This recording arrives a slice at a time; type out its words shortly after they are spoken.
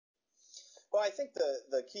Well, I think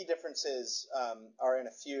the key differences are in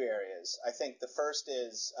a few areas. I think the first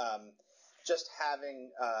is just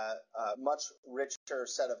having a much richer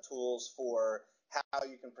set of tools for how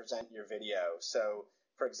you can present your video. So,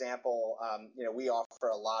 for example, we offer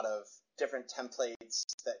a lot of different templates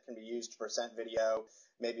that can be used to present video,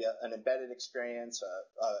 maybe an embedded experience,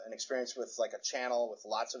 an experience with like a channel with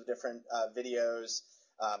lots of different videos.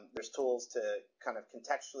 There's tools to kind of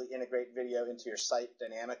contextually integrate video into your site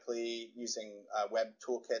dynamically using web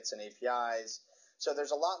toolkits and APIs. So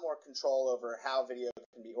there's a lot more control over how video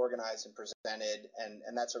can be organized and presented,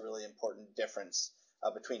 and that's a really important difference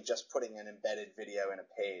between just putting an embedded video in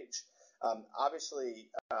a page.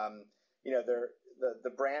 Obviously,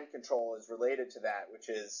 the brand control is related to that, which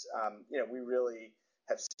is, we really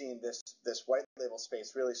have seen this white label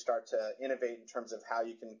space really start to innovate in terms of how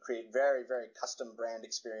you can create very, very custom brand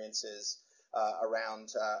experiences around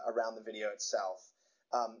the video itself.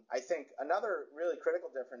 I think another really critical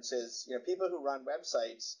difference is, people who run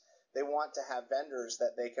websites, they want to have vendors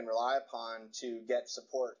that they can rely upon to get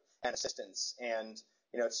support and assistance. And,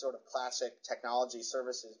 it's sort of classic technology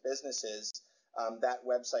services businesses. That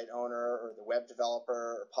website owner or the web developer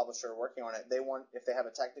or publisher working on it, if they have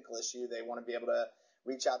a technical issue, they want to be able to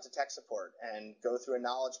reach out to tech support and go through a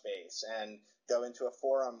knowledge base and go into a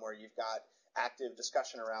forum where you've got active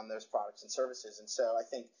discussion around those products and services. And so I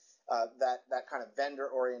think that kind of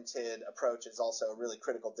vendor-oriented approach is also a really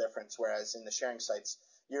critical difference, whereas in the sharing sites,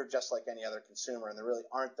 you're just like any other consumer, and there really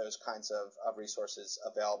aren't those kinds of resources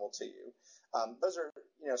available to you. Those are,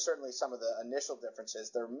 certainly some of the initial differences.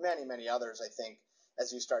 There are many, many others, I think,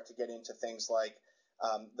 as you start to get into things like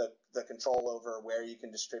the control over where you can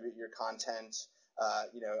distribute your content.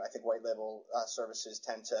 I think white label services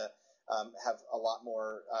tend to have a lot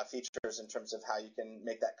more features in terms of how you can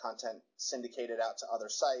make that content syndicated out to other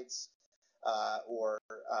sites, or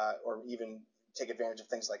even take advantage of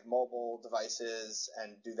things like mobile devices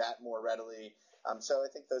and do that more readily. So I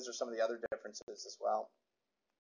think those are some of the other differences as well.